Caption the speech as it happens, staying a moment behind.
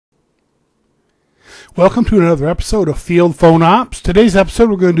Welcome to another episode of Field Phone Ops. Today's episode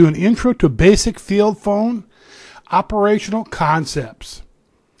we're going to do an intro to basic field phone operational concepts.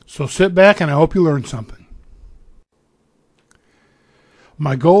 So sit back and I hope you learned something.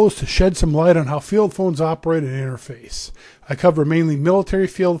 My goal is to shed some light on how field phones operate and interface. I cover mainly military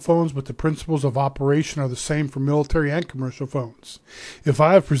field phones, but the principles of operation are the same for military and commercial phones. If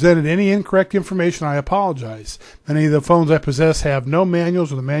I have presented any incorrect information, I apologize. Many of the phones I possess have no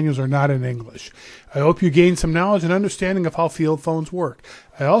manuals, or the manuals are not in English. I hope you gain some knowledge and understanding of how field phones work.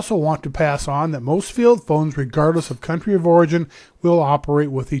 I also want to pass on that most field phones, regardless of country of origin, will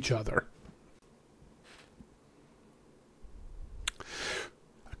operate with each other.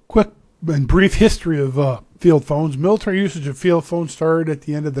 Quick and brief history of field phones. Military usage of field phones started at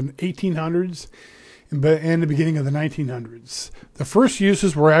the end of the 1800s and the beginning of the 1900s. The first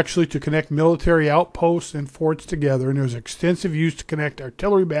uses were actually to connect military outposts and forts together, and there was extensive use to connect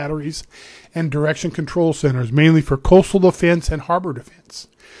artillery batteries and direction control centers, mainly for coastal defense and harbor defense.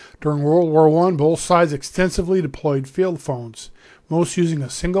 During World War I, both sides extensively deployed field phones, most using a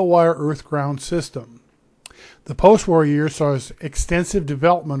single-wire earth-ground system. The post-war years saw extensive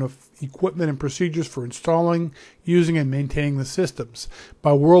development of equipment and procedures for installing, using, and maintaining the systems.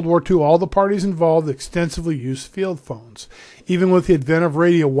 By World War II, all the parties involved extensively used field phones. Even with the advent of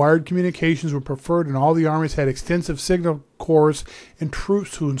radio, wired communications were preferred, and all the armies had extensive signal corps and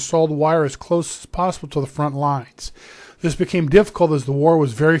troops who installed wire as close as possible to the front lines. This became difficult as the war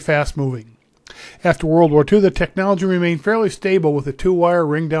was very fast-moving. After World War II, the technology remained fairly stable, with the two-wire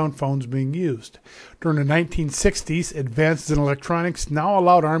ring-down phones being used. During the 1960s, advances in electronics now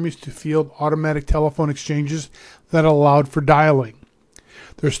allowed armies to field automatic telephone exchanges that allowed for dialing.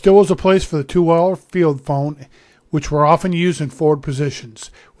 There still was a place for the two-wire field phone, which were often used in forward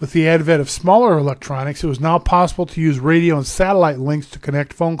positions. With the advent of smaller electronics, it was now possible to use radio and satellite links to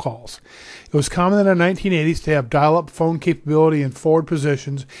connect phone calls. It was common in the 1980s to have dial-up phone capability in forward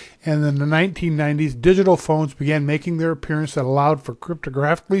positions, and in the 1990s, digital phones began making their appearance that allowed for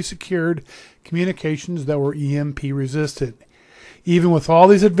cryptographically secured communications that were EMP resistant. Even with all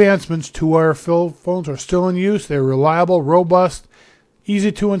these advancements, two-wire field phones are still in use. They're reliable, robust,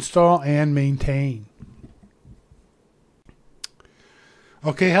 easy to install and maintain.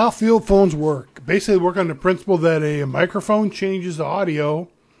 Okay, how field phones work. Basically, they work on the principle that a microphone changes the audio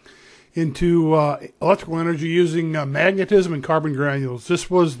into electrical energy using magnetism and carbon granules. This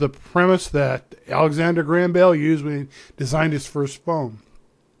was the premise that Alexander Graham Bell used when he designed his first phone.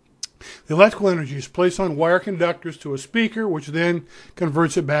 The electrical energy is placed on wire conductors to a speaker, which then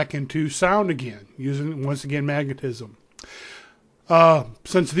converts it back into sound again, using, once again, magnetism.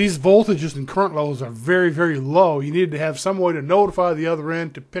 Since these voltages and current levels are very, very low, you needed to have some way to notify the other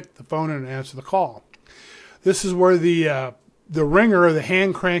end to pick the phone and answer the call. This is where the ringer or the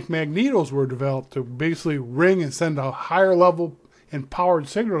hand crank magnetos were developed to basically ring and send a higher level and powered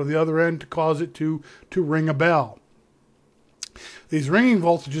signal to the other end to cause it to ring a bell. These ringing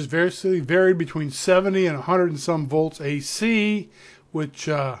voltages varied between 70 and 100 and some volts AC, which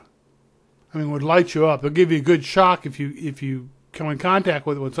would light you up. They'll give you a good shock if you come in contact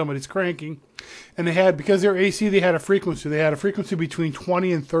with it when somebody's cranking. And they had, because they're AC, they had a frequency. They had a frequency between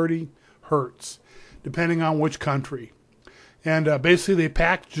 20 and 30 hertz, depending on which country. And basically they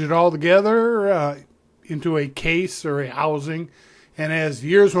packaged it all together into a case or a housing. And as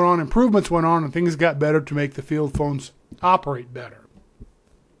years went on, improvements went on, and things got better to make the field phones operate better.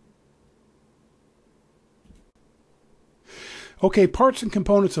 Okay, parts and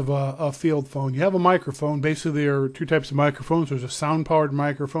components of a field phone. You have a microphone. Basically, there are two types of microphones. There's a sound-powered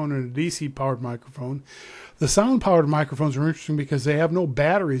microphone and a DC-powered microphone. The sound-powered microphones are interesting because they have no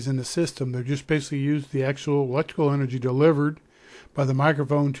batteries in the system. They're just basically use the actual electrical energy delivered by the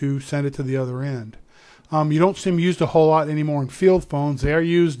microphone to send it to the other end. You don't see them used a whole lot anymore in field phones. They are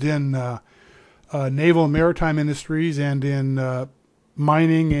used in naval and maritime industries and in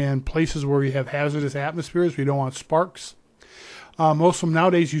mining and places where you have hazardous atmospheres where you don't want sparks. Most of them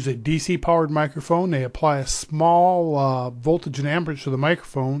nowadays use a DC-powered microphone. They apply a small voltage and amperage to the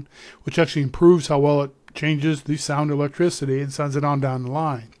microphone, which actually improves how well it changes the sound electricity and sends it on down the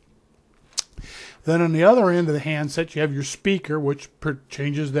line. Then on the other end of the handset, you have your speaker, which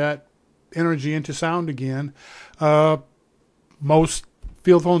changes that energy into sound again. Most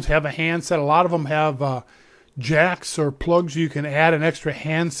field phones have a handset. A lot of them have jacks or plugs. You can add an extra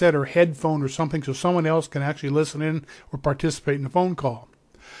handset or headphone or something so someone else can actually listen in or participate in the phone call.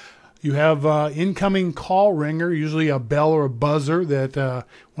 You have incoming call ringer, usually a bell or a buzzer that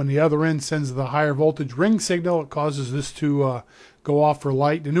when the other end sends the higher voltage ring signal, it causes this to go off for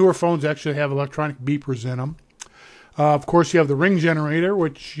light. The newer phones actually have electronic beepers in them. Of course, you have the ring generator,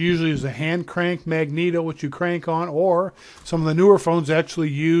 which usually is a hand crank magneto, which you crank on, or some of the newer phones actually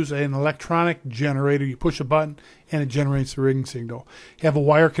use an electronic generator. You push a button and it generates the ring signal. You have a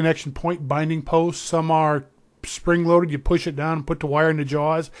wire connection point binding post. Some are spring loaded. You push it down and put the wire in the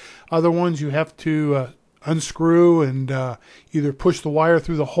jaws. Other ones you have to unscrew and either push the wire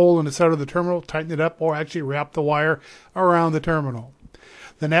through the hole in the side of the terminal, tighten it up, or actually wrap the wire around the terminal.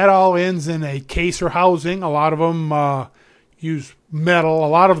 Then that all ends in a case or housing. A lot of them use metal. A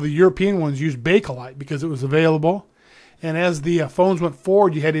lot of the European ones use Bakelite because it was available. And as the phones went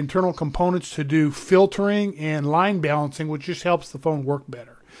forward, you had internal components to do filtering and line balancing, which just helps the phone work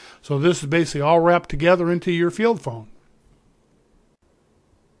better. So this is basically all wrapped together into your field phone.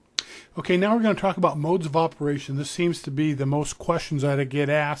 Okay, now we're going to talk about modes of operation. This seems to be the most questions that I get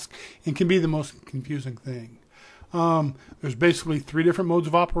asked and can be the most confusing thing. There's basically 3 different modes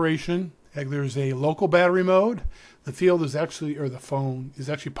of operation. There's a local battery mode. The field is actually, or the phone is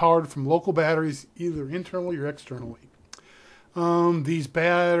actually powered from local batteries, either internally or externally. These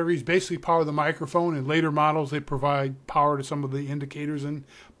batteries basically power the microphone. In later models, they provide power to some of the indicators and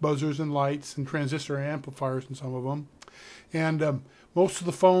buzzers and lights and transistor amplifiers in some of them. And most of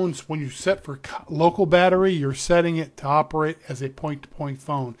the phones, when you set for local battery, you're setting it to operate as a point-to-point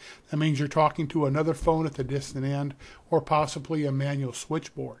phone. That means you're talking to another phone at the distant end, or possibly a manual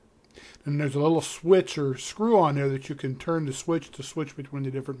switchboard. And there's a little switch or screw on there that you can turn the switch to switch between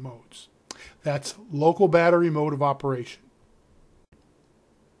the different modes. That's local battery mode of operation.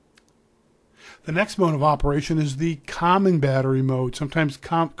 The next mode of operation is the common battery mode, sometimes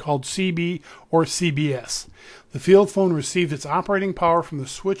called CB or CBS. The field phone receives its operating power from the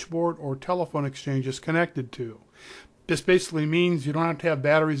switchboard or telephone exchange it's connected to. This basically means you don't have to have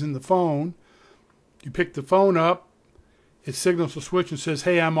batteries in the phone. You pick the phone up, it signals the switch and says,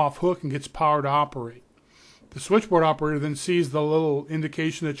 hey, I'm off hook, and gets power to operate. The switchboard operator then sees the little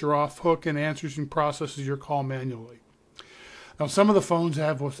indication that you're off hook and answers and processes your call manually. Now, some of the phones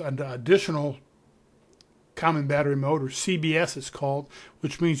have an additional common battery mode, or CBS it's called,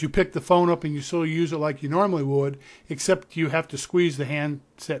 which means you pick the phone up and you still use it like you normally would, except you have to squeeze the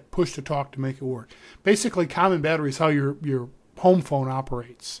handset push to talk to make it work. Basically, common battery is how your home phone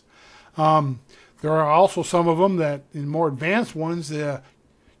operates. There are also some of them that, in more advanced ones,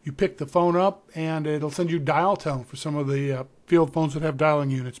 you pick the phone up and it'll send you dial tone for some of the field phones that have dialing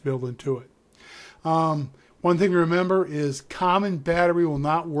units built into it. One thing to remember is common battery will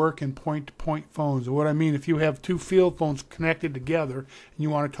not work in point-to-point phones. What I mean, if you have 2 field phones connected together and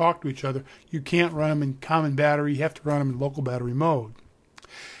you want to talk to each other, you can't run them in common battery. You have to run them in local battery mode.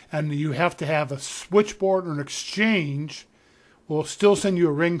 And you have to have a switchboard or an exchange will still send you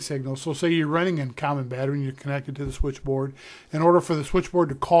a ring signal. So say you're running in common battery and you're connected to the switchboard. In order for the switchboard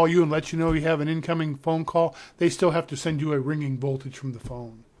to call you and let you know you have an incoming phone call, they still have to send you a ringing voltage from the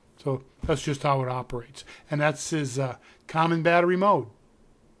phone. So that's just how it operates. And that's his common battery mode.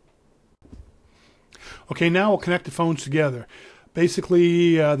 Okay, now we'll connect the phones together.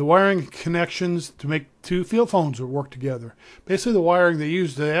 Basically, the wiring connections to make 2 field phones work together. Basically, the wiring they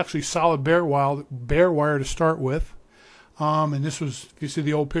used, actually solid bare wire to start with. And this was, if you see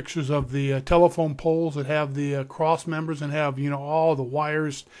the old pictures of the telephone poles that have the cross members and have, all the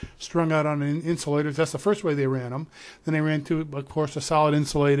wires strung out on insulators. That's the first way they ran them. Then they ran to, of course, a solid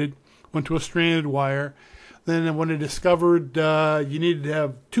insulated, went to a stranded wire. Then when they discovered you needed to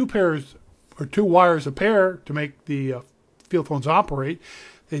have 2 pairs or 2 wires a pair to make the field phones operate,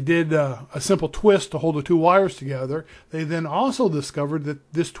 they did a simple twist to hold the 2 wires together. They then also discovered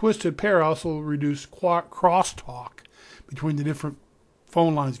that this twisted pair also reduced crosstalk between the different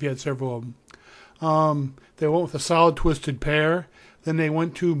phone lines if you had several of them. They went with a solid twisted pair. Then they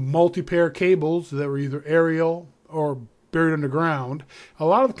went to multi-pair cables that were either aerial or buried underground. A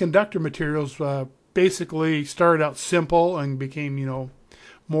lot of the conductor materials basically started out simple and became,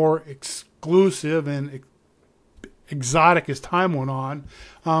 more exclusive and exotic as time went on.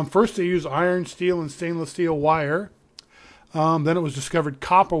 First they used iron, steel, and stainless steel wire. Then it was discovered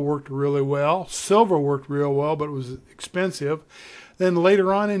copper worked really well. Silver worked real well, but it was expensive. Then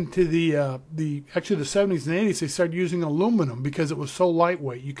later on into the 70s and 80s, they started using aluminum because it was so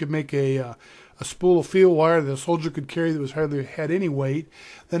lightweight. You could make a spool of field wire that a soldier could carry that was hardly had any weight.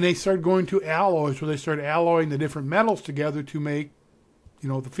 Then they started going to alloys, where they started alloying the different metals together to make,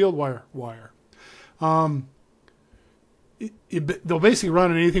 the field wire. They'll basically run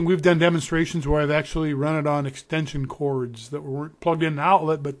on anything. We've done demonstrations where I've actually run it on extension cords that weren't plugged in an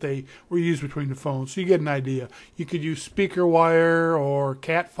outlet, but they were used between the phones. So you get an idea. You could use speaker wire or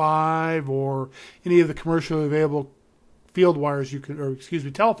Cat5 or any of the commercially available field wires you can, or excuse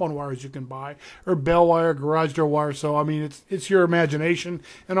me, telephone wires you can buy, or bell wire, garage door wire. So I mean, it's your imagination,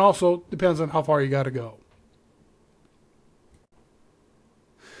 and also depends on how far you got to go.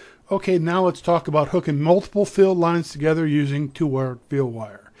 Okay, now let's talk about hooking multiple field lines together using two-wire field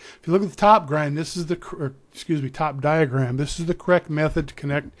wire. If you look at the top diagram, this is the correct method to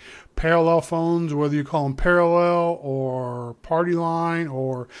connect parallel phones, whether you call them parallel or party line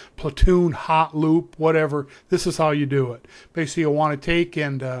or platoon, hot loop, whatever. This is how you do it. Basically, you'll want to take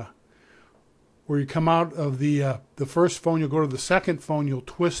and where you come out of the first phone, you'll go to the second phone, you'll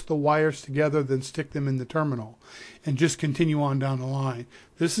twist the wires together, then stick them in the terminal, and just continue on down the line.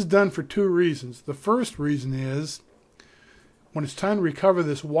 This is done for two reasons. The first reason is, when it's time to recover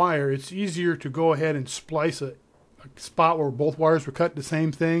this wire, it's easier to go ahead and splice a spot where both wires were cut the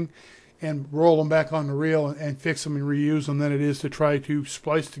same thing and roll them back on the reel and fix them and reuse them than it is to try to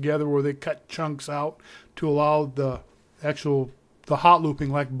splice together where they cut chunks out to allow the hot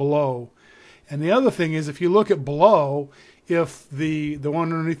looping like below. And the other thing is, if you look at below, if the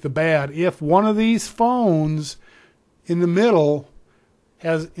one underneath the bad, if one of these phones in the middle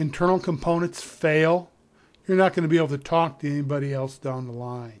has internal components fail, you're not going to be able to talk to anybody else down the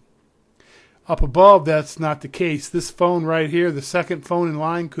line. Up above, that's not the case. This phone right here, the second phone in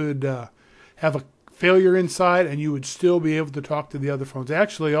line, could have a failure inside, and you would still be able to talk to the other phones.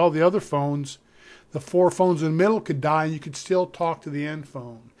 Actually, all the other phones, the four phones in the middle, could die, and you could still talk to the end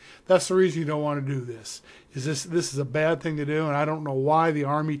phone. That's the reason you don't want to do this. This is a bad thing to do, and I don't know why the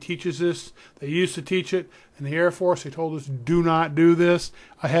Army teaches this. They used to teach it. In the Air Force, they told us, do not do this.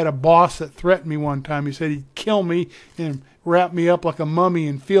 I had a boss that threatened me one time. He said he'd kill me and wrap me up like a mummy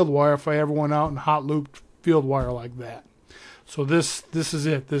in field wire if I ever went out and hot looped field wire like that. So this is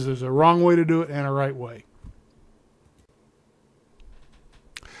it. This is a wrong way to do it and a right way.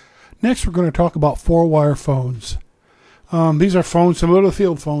 Next, we're going to talk about four-wire phones. These are phones similar to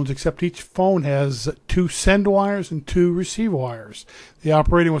field phones, except each phone has two send wires and two receive wires. They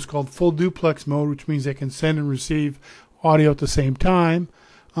operate in what's called full duplex mode, which means they can send and receive audio at the same time.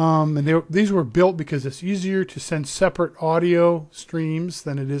 These were built because it's easier to send separate audio streams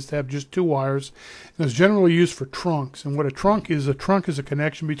than it is to have just two wires. And it's generally used for trunks. And what a trunk is a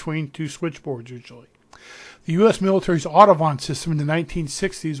connection between two switchboards usually. The U.S. military's Audubon system in the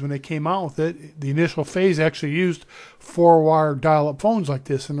 1960s, when they came out with it, the initial phase actually used four-wire dial-up phones like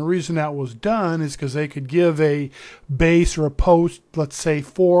this. And the reason that was done is because they could give a base or a post, let's say,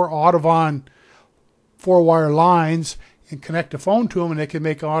 four Audubon four-wire lines and connect a phone to them, and they could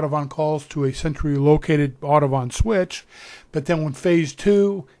make Audubon calls to a centrally located Audubon switch. But then when Phase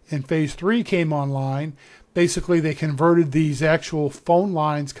 2 and Phase 3 came online, basically they converted these actual phone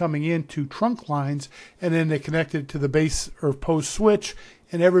lines coming in to trunk lines, and then they connected to the base or post switch,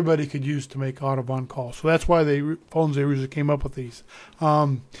 and everybody could use to make Audubon calls. So that's why they originally came up with these.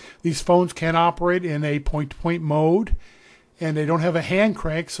 These phones can operate in a point-to-point mode, and they don't have a hand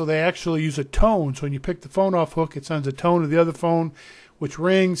crank, so they actually use a tone. So when you pick the phone off hook, it sends a tone to the other phone, which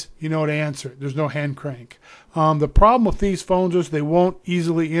rings, you know to answer it. There's no hand crank. The problem with these phones is they won't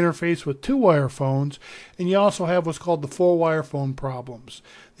easily interface with two-wire phones, and you also have what's called the four-wire phone problems.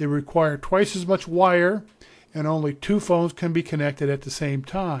 They require twice as much wire, and only two phones can be connected at the same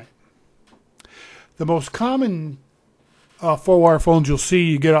time. The most common four-wire phones you'll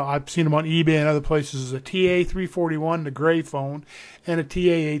see, I've seen them on eBay and other places, is a TA341, the gray phone, and a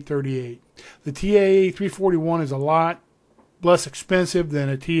TA838. The TA341 is a lot less expensive than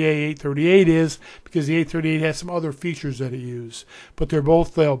a TA838 is, because the 838 has some other features that it uses. But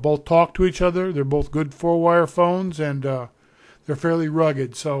they'll both talk to each other. They're both good four-wire phones, and they're fairly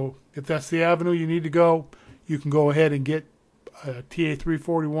rugged. So if that's the avenue you need to go, you can go ahead and get a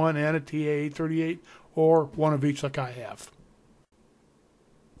TA341 and a TA838, or one of each like I have.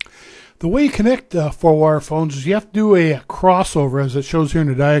 The way you connect four-wire phones is you have to do a crossover, as it shows here in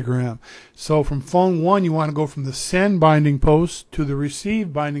the diagram. So from phone 1, you want to go from the send binding post to the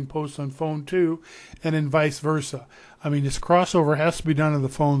receive binding post on phone 2, and then vice versa. I mean, this crossover has to be done or the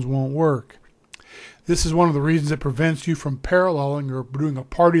phones won't work. This is one of the reasons it prevents you from paralleling or doing a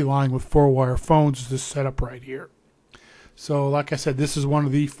party line with four-wire phones, is this setup right here. So like I said, this is one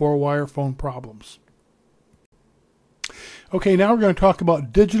of the four-wire phone problems. Okay, now we're going to talk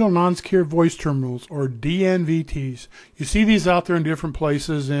about digital non-secure voice terminals, or DNVTs. You see these out there in different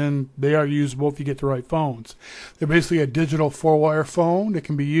places, and they are usable if you get the right phones. They're basically a digital four-wire phone that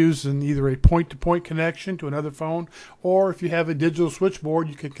can be used in either a point-to-point connection to another phone, or if you have a digital switchboard,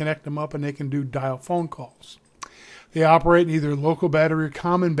 you can connect them up and they can do dial phone calls. They operate in either local battery or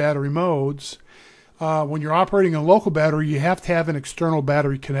common battery modes. When you're operating a local battery, you have to have an external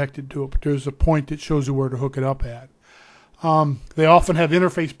battery connected to it, but there's a point that shows you where to hook it up at. They often have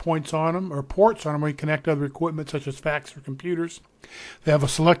interface points on them, or ports on them, where you connect other equipment such as fax or computers. They have a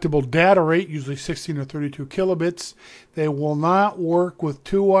selectable data rate, usually 16 or 32 kilobits. They will not work with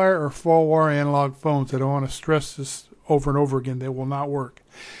 2-wire or 4-wire analog phones. I don't want to stress this over and over again. They will not work.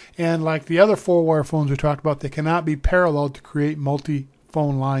 And like the other 4-wire phones we talked about, they cannot be paralleled to create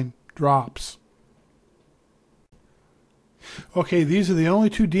multi-phone line drops. Okay, these are the only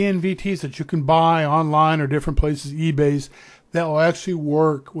two DNVTs that you can buy online or different places, eBays, that will actually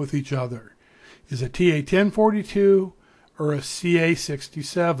work with each other. Is a TA1042 or a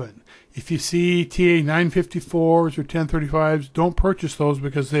CA67. If you see TA954s or 1035s, don't purchase those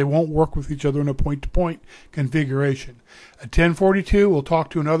because they won't work with each other in a point-to-point configuration. A 1042 will talk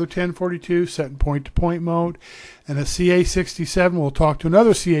to another 1042 set in point-to-point mode, and a CA67 will talk to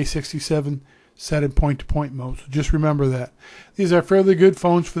another CA67 set in point-to-point mode. So just remember that. These are fairly good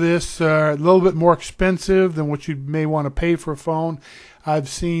phones for this. A little bit more expensive than what you may want to pay for a phone. I've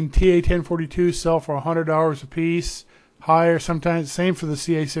seen TA1042 sell for $100 a piece. Higher sometimes. Same for the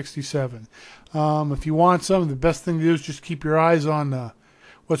CA67. If you want some, the best thing to do is just keep your eyes on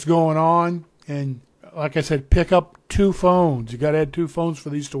what's going on. And like I said, pick up 2 phones. You got to add 2 phones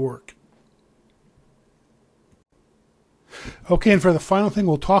for these to work. Okay, and for the final thing,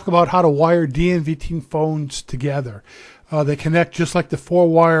 we'll talk about how to wire DNVT phones together. They connect just like the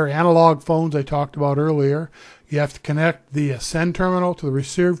 4-wire analog phones I talked about earlier. You have to connect the send terminal to the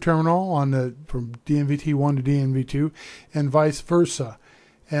receive terminal from DNVT1 to DNVT2 and vice versa.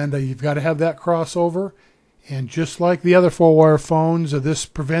 And you've got to have that crossover. And just like the other 4-wire phones, this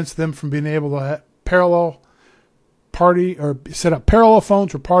prevents them from being able to set up parallel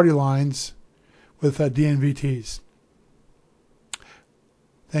phones or party lines with DNVTs.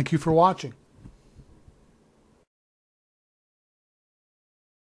 Thank you for watching.